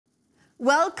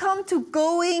Welcome to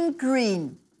Going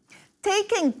Green.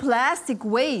 Taking plastic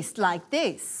waste like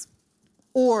this,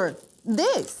 or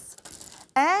this,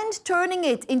 and turning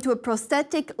it into a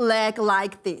prosthetic leg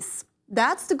like this.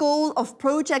 That's the goal of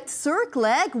Project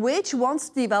Circleg, which wants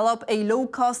to develop a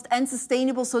low-cost and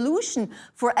sustainable solution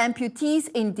for amputees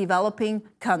in developing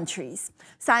countries.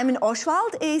 Simon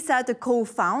Oschwald is the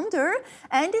co-founder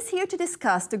and is here to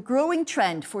discuss the growing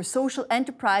trend for social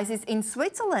enterprises in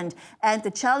Switzerland and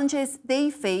the challenges they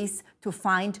face to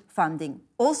find funding.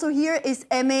 Also here is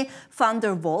Aimée van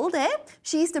der Wolde.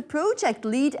 She's the project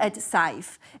lead at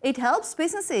SIFE. It helps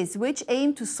businesses which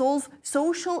aim to solve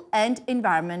social and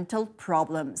environmental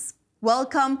problems.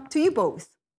 Welcome to you both.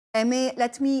 Aimée,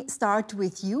 let me start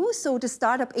with you. So the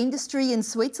startup industry in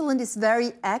Switzerland is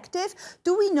very active.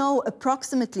 Do we know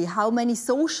approximately how many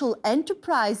social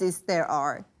enterprises there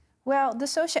are? Well, the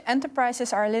social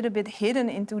enterprises are a little bit hidden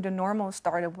into the normal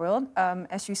startup world.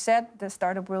 As you said, the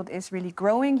startup world is really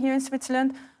growing here in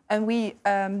Switzerland, and we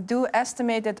do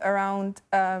estimate that around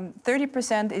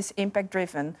 30% is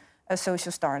impact-driven, a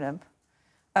social startup.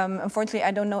 Unfortunately,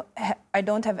 I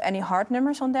don't have any hard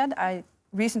numbers on that. I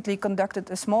recently conducted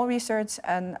a small research,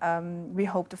 and we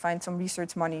hope to find some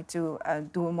research money to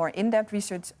do a more in-depth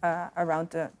research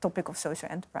around the topic of social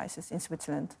enterprises in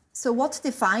Switzerland. So what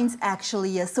defines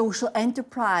actually a social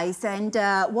enterprise, and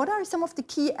what are some of the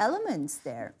key elements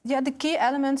there? Yeah, the key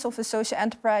elements of a social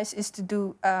enterprise is to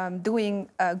do doing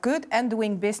good and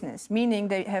doing business, meaning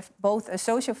they have both a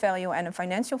social value and a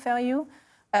financial value.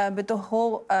 But the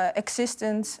whole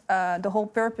existence, the whole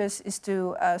purpose is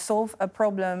to solve a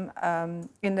problem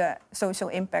in the social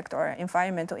impact or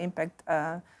environmental impact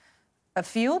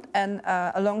field, and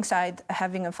alongside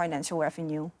having a financial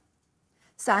revenue.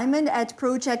 Simon, at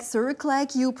Project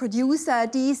Circleg, you produce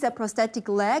these prosthetic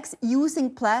legs using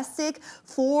plastic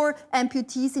for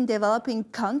amputees in developing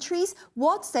countries.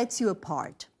 What sets you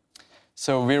apart?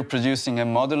 So we're producing a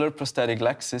modular prosthetic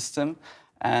leg system,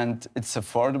 and it's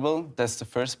affordable, that's the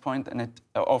first point, and it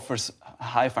offers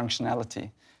high functionality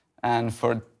and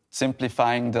for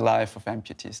simplifying the life of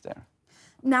amputees there.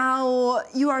 Now,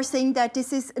 you are saying that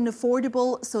this is an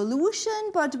affordable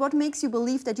solution, but what makes you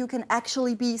believe that you can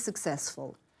actually be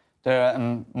successful? There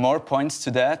are more points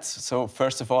to that. So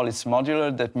first of all, it's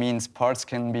modular. That means parts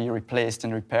can be replaced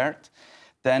and repaired.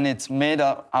 Then it's made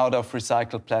out of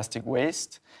recycled plastic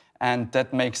waste, and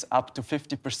that makes up to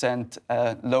 50%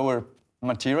 lower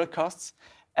material costs,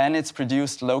 and it's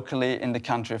produced locally in the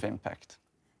country of impact.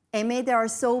 Aimée, there are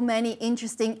so many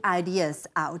interesting ideas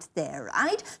out there,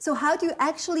 right? So how do you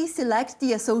actually select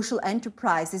the social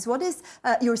enterprises? What is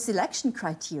your selection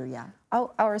criteria?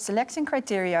 Oh, our selection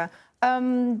criteria.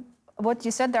 What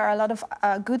you said, there are a lot of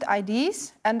good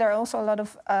ideas, and there are also a lot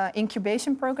of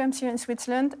incubation programs here in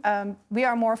Switzerland. We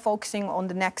are more focusing on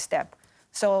the next step.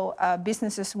 So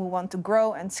businesses who want to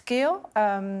grow and scale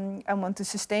and want to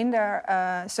sustain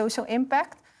their social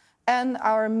impact. And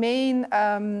our main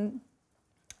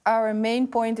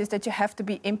point is that you have to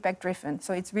be impact-driven.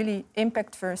 So it's really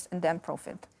impact first and then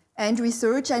profit. And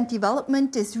research and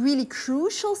development is really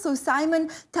crucial. So Simon,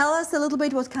 tell us a little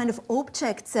bit what kind of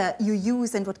objects you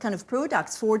use and what kind of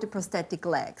products for the prosthetic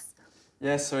legs.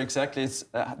 Yes, so exactly.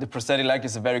 The prosthetic leg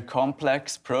is a very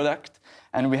complex product,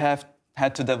 and we have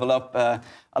had to develop a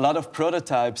lot of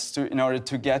prototypes in order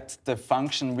to get the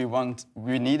function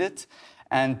we needed.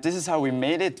 And this is how we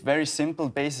made it, very simple,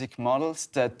 basic models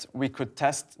that we could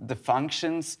test the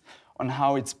functions on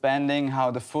how it's bending,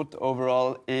 how the foot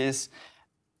overall is.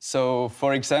 So,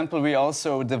 for example, we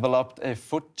also developed a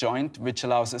foot joint which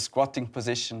allows a squatting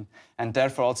position, and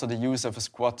therefore also the use of a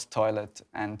squat toilet.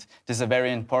 And this is a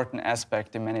very important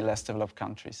aspect in many less developed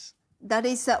countries. That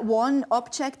is one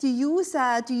object you use.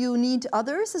 Do you need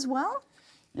others as well?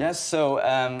 Yes, so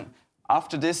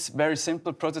after this very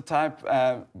simple prototype,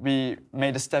 we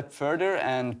made a step further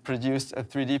and produced a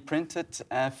 3D printed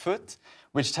foot,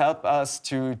 which helped us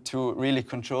to really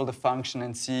control the function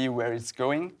and see where it's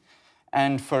going.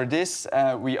 And for this,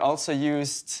 we also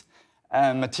used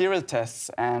material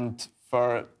tests. And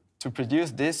to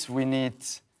produce this, we need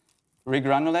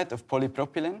regranulate of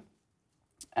polypropylene.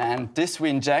 And this we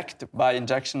inject by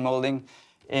injection molding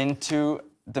into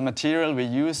the material we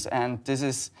use, and this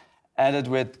is added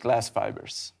with glass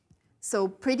fibers. So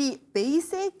pretty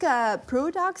basic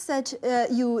products that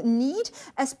you need.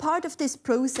 As part of this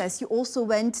process, you also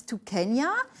went to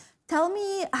Kenya. Tell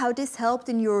me how this helped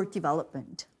in your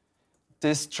development.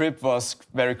 This trip was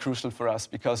very crucial for us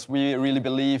because we really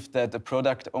believe that the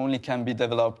product only can be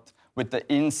developed with the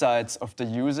insights of the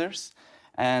users.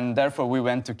 And therefore, we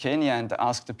went to Kenya and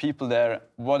asked the people there,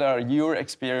 what are your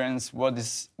experience? What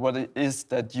it is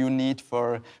that you need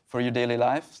for your daily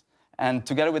life? And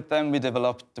together with them, we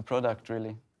developed the product,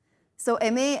 really. So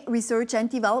Aimée, research and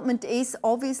development is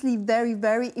obviously very,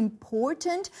 very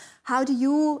important. How do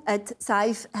you at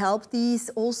SAIF help these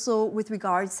also with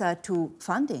regards to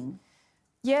funding?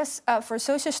 Yes, for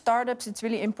social startups, it's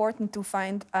really important to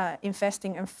find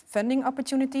investing and funding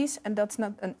opportunities, and that's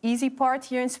not an easy part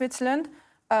here in Switzerland.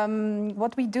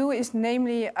 What we do is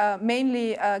mainly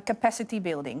capacity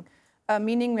building,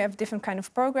 meaning we have different kind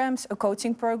of programs, a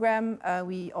coaching program,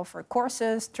 we offer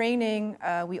courses, training,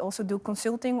 we also do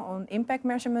consulting on impact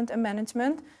measurement and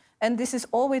management, and this is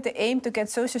all with the aim to get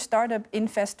social startup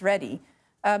invest ready.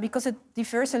 Because it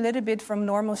differs a little bit from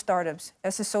normal startups.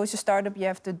 As a social startup, you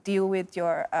have to deal with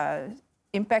your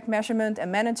impact measurement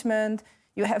and management.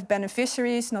 You have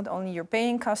beneficiaries, not only your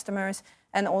paying customers,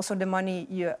 and also the money,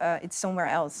 it's somewhere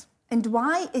else. And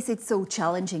why is it so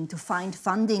challenging to find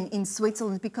funding in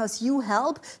Switzerland? Because you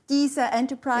help these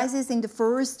enterprises in the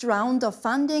first round of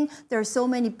funding. There are so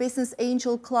many business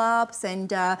angel clubs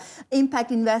and impact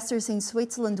investors in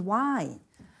Switzerland. Why?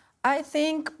 I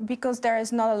think because there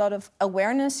is not a lot of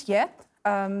awareness yet,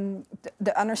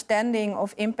 the understanding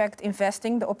of impact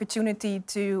investing, the opportunity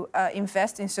to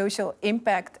invest in social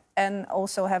impact and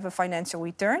also have a financial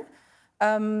return.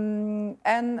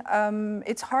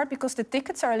 It's hard because the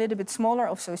tickets are a little bit smaller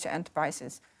of social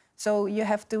enterprises. So you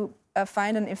have to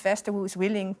find an investor who is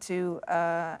willing to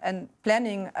and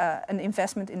planning an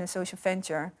investment in a social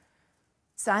venture.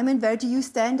 Simon, where do you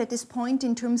stand at this point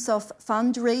in terms of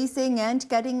fundraising and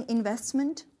getting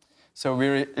investment? So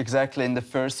we're exactly in the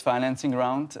first financing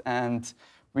round, and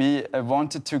we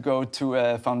wanted to go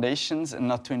to foundations and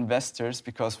not to investors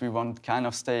because we want kind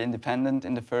of stay independent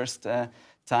in the first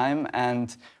time.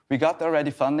 And we got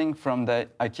already funding from the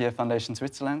IKEA Foundation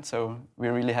Switzerland, so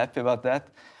we're really happy about that.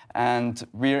 And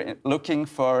we're looking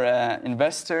for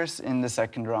investors in the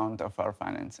second round of our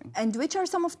financing. And which are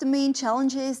some of the main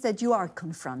challenges that you are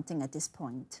confronting at this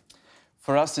point?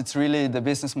 For us, it's really the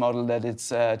business model that it's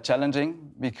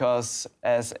challenging because,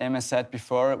 as Aimée said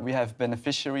before, we have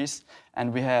beneficiaries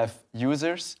and we have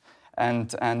users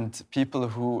and people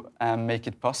who make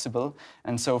it possible.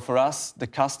 And so for us, the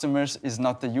customers is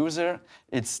not the user,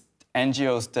 it's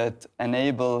NGOs that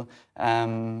enable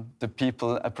the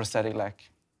people a prosthetic leg.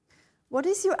 What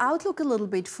is your outlook a little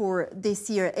bit for this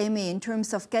year, Aimée, in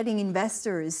terms of getting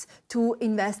investors to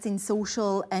invest in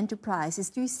social enterprises?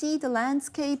 Do you see the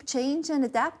landscape change and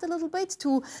adapt a little bit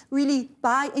to really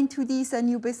buy into these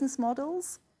new business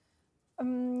models?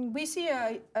 We see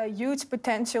a huge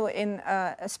potential in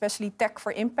especially tech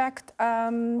for impact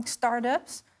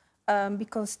startups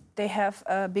because they have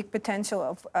a big potential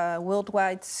of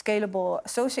worldwide scalable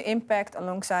social impact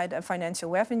alongside a financial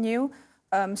revenue.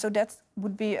 So that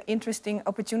would be interesting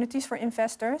opportunities for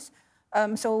investors.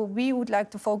 So we would like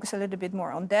to focus a little bit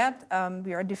more on that.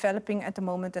 We are developing at the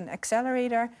moment an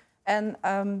accelerator, and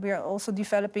we are also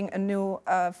developing a new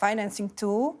financing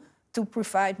tool to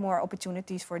provide more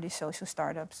opportunities for these social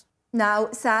startups. Now,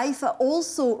 SAIF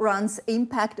also runs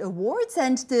Impact Awards,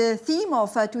 and the theme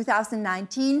of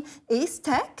 2019 is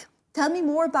tech. Tell me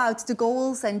more about the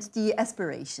goals and the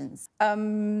aspirations.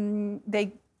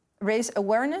 They raise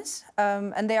awareness,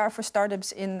 and they are for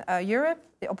startups in Europe.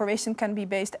 The operation can be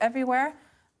based everywhere,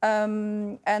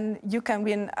 and you can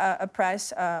win a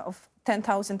prize of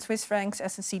 10,000 Swiss francs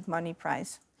as a seed money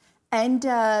prize. And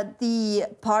the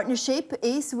partnership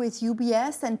is with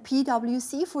UBS and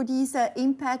PwC for these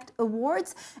Impact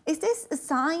Awards. Is this a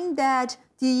sign that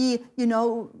the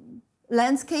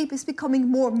landscape is becoming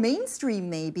more mainstream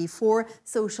maybe for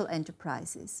social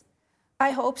enterprises?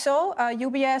 I hope so.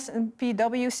 UBS and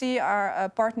PwC are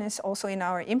partners also in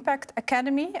our Impact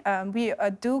Academy. We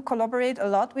do collaborate a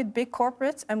lot with big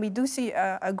corporates, and we do see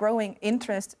a growing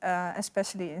interest,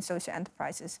 especially in social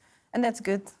enterprises, and that's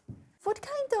good. What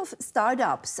kind of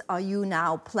startups are you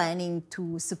now planning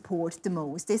to support the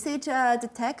most? Is it the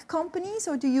tech companies,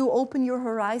 or do you open your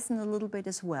horizon a little bit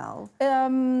as well?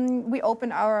 We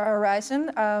open our horizon.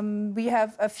 We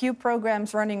have a few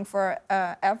programs running for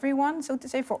everyone, so to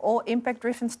say, for all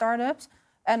impact-driven startups,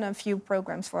 and a few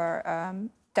programs for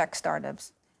tech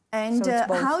startups. And so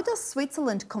how does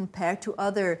Switzerland compare to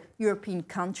other European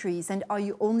countries? And are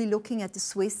you only looking at the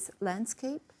Swiss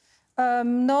landscape?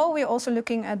 No, we're also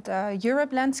looking at the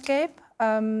Europe landscape.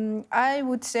 I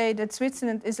would say that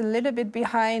Switzerland is a little bit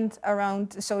behind around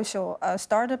the social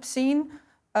startup scene.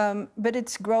 But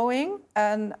it's growing,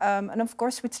 and of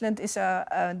course Switzerland is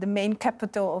the main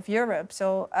capital of Europe,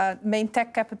 so main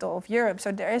tech capital of Europe.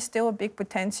 So there is still a big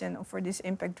potential for these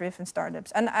impact-driven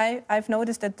startups. And I've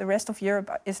noticed that the rest of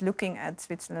Europe is looking at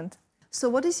Switzerland. So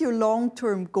what is your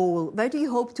long-term goal? Where do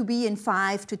you hope to be in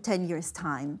 5 to 10 years'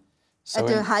 time? At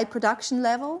a high production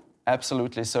level?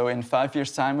 Absolutely. So in 5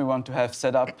 years' time, we want to have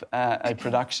set up a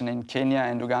production in Kenya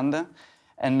and Uganda.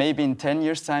 And maybe in 10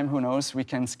 years' time, who knows, we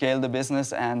can scale the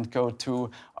business and go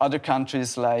to other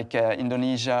countries like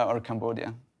Indonesia or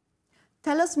Cambodia.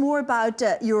 Tell us more about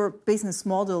your business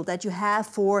model that you have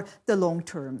for the long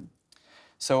term.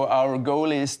 So our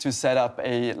goal is to set up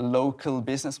a local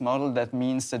business model. That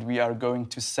means that we are going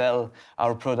to sell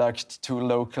our product to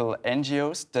local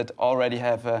NGOs that already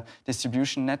have a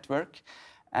distribution network.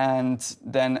 And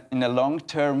then in a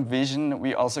long-term vision,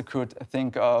 we also could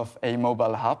think of a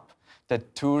mobile hub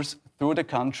that tours through the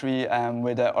country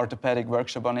with an orthopedic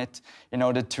workshop on it in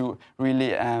order to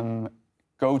really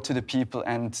go to the people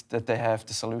and that they have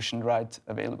the solution right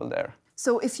available there.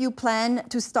 So if you plan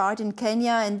to start in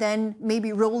Kenya and then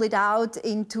maybe roll it out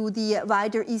into the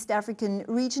wider East African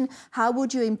region, how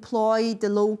would you employ the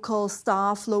local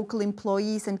staff, local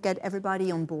employees, and get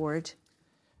everybody on board?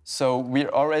 So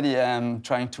we're already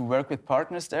trying to work with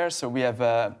partners there. So we have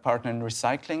a partner in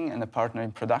recycling and a partner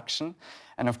in production.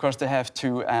 And of course, they have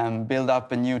to build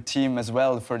up a new team as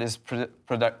well for this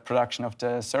production of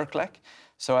the Circleg.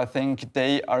 So I think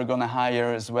they are going to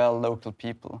hire as well local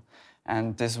people.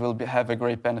 And this will have a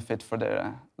great benefit for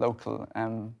the local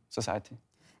society.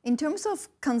 In terms of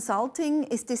consulting,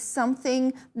 is this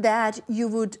something that you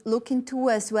would look into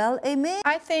as well, Aimée?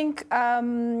 I think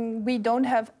we don't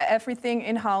have everything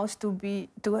in-house to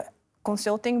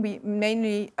consulting. We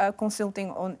mainly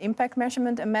consulting on impact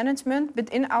measurement and management. But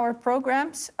in our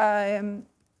programs,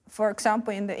 for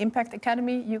example, in the Impact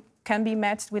Academy, you can be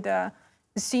matched with a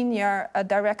senior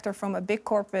director from a big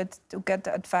corporate to get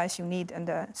the advice you need and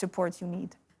the support you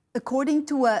need. According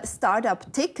to a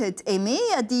startup ticket,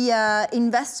 Aimée, the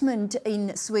investment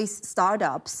in Swiss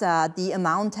startups, the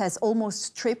amount has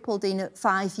almost tripled in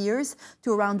 5 years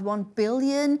to around 1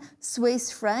 billion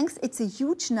Swiss francs. It's a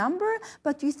huge number,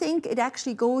 but do you think it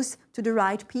actually goes to the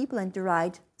right people and the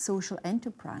right social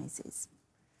enterprises?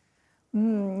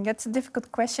 That's a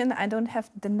difficult question. I don't have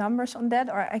the numbers on that,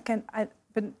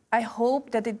 but I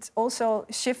hope that it's also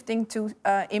shifting to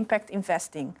impact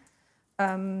investing,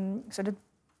 so that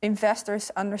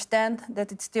investors understand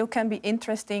that it still can be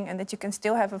interesting and that you can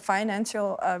still have a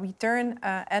financial return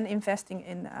and investing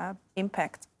in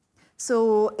impact.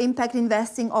 So impact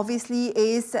investing obviously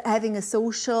is having a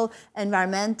social,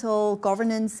 environmental,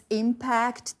 governance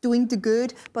impact, doing the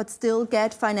good, but still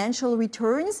get financial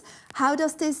returns. How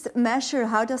does this measure,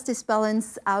 how does this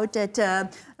balance out at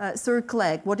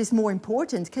Circleg? What is more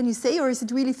important? Can you say, or is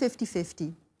it really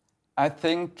 50-50? I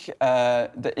think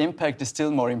the impact is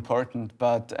still more important,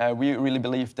 but we really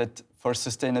believe that for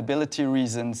sustainability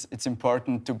reasons, it's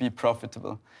important to be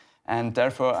profitable. And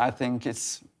therefore, I think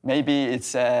maybe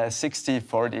it's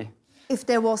 60-40. If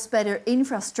there was better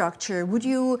infrastructure, would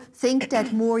you think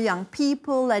that more young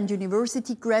people and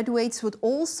university graduates would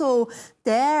also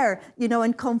dare,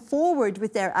 and come forward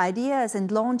with their ideas and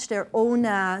launch their own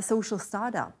social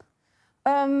startup?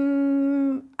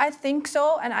 I think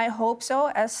so, and I hope so.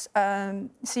 As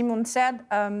Simon said,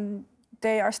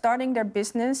 they are starting their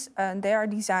business, and they are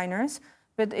designers.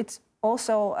 But it's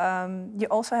also you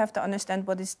also have to understand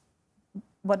what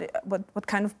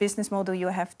kind of business model you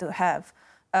have to have.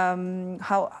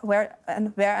 Where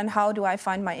and how do I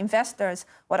find my investors?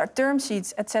 What are term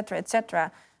sheets, etc.,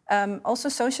 etc. Also,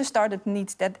 social startup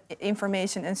needs that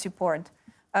information and support.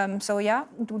 So yeah,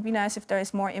 it would be nice if there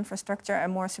is more infrastructure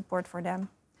and more support for them.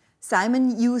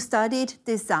 Simon, you studied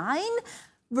design.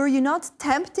 Were you not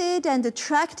tempted and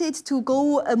attracted to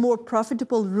go a more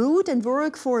profitable route and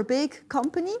work for a big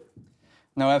company?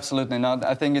 No, absolutely not.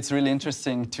 I think it's really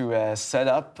interesting to set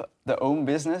up the own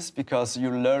business because you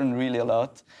learn really a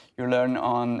lot. You learn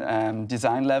on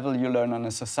design level, you learn on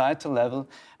a societal level,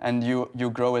 and you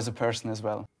grow as a person as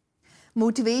well.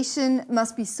 Motivation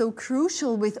must be so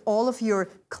crucial with all of your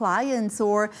clients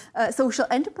or social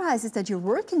enterprises that you're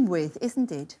working with,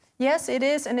 isn't it? Yes, it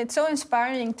is, and it's so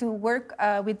inspiring to work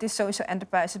with these social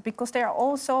enterprises because they are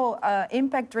also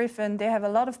impact-driven. They have a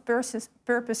lot of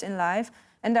purpose in life,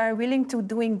 and are willing to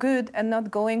doing good and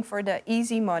not going for the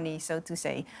easy money, so to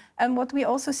say. And what we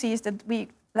also see is that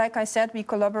like I said, we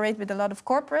collaborate with a lot of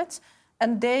corporates,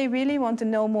 and they really want to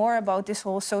know more about this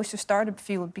whole social startup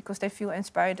field because they feel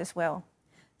inspired as well.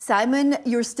 Simon,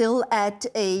 you're still at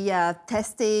a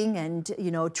testing and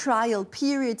trial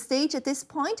period stage at this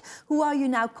point. Who are you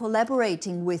now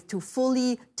collaborating with to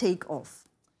fully take off?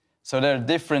 So there are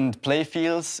different play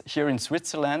fields here in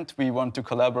Switzerland. We want to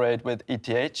collaborate with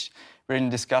ETH. We're in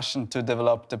discussion to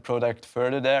develop the product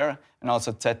further there, and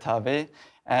also ZHW.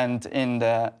 And in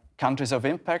the countries of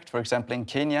impact, for example in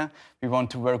Kenya, we want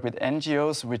to work with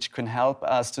NGOs which can help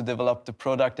us to develop the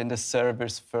product and the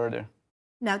service further.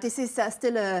 Now, this is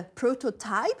still a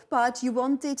prototype, but you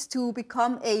want it to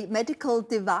become a medical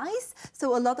device,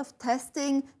 so a lot of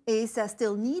testing is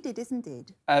still needed, isn't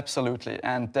it? Absolutely,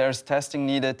 and there's testing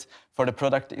needed for the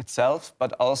product itself,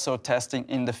 but also testing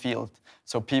in the field.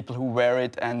 So people who wear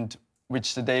it and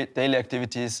which the daily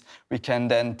activities, we can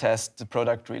then test the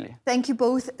product really. Thank you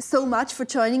both so much for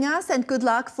joining us, and good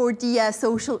luck for the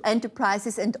social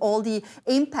enterprises and all the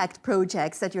impact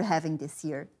projects that you're having this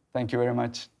year. Thank you very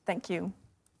much. Thank you.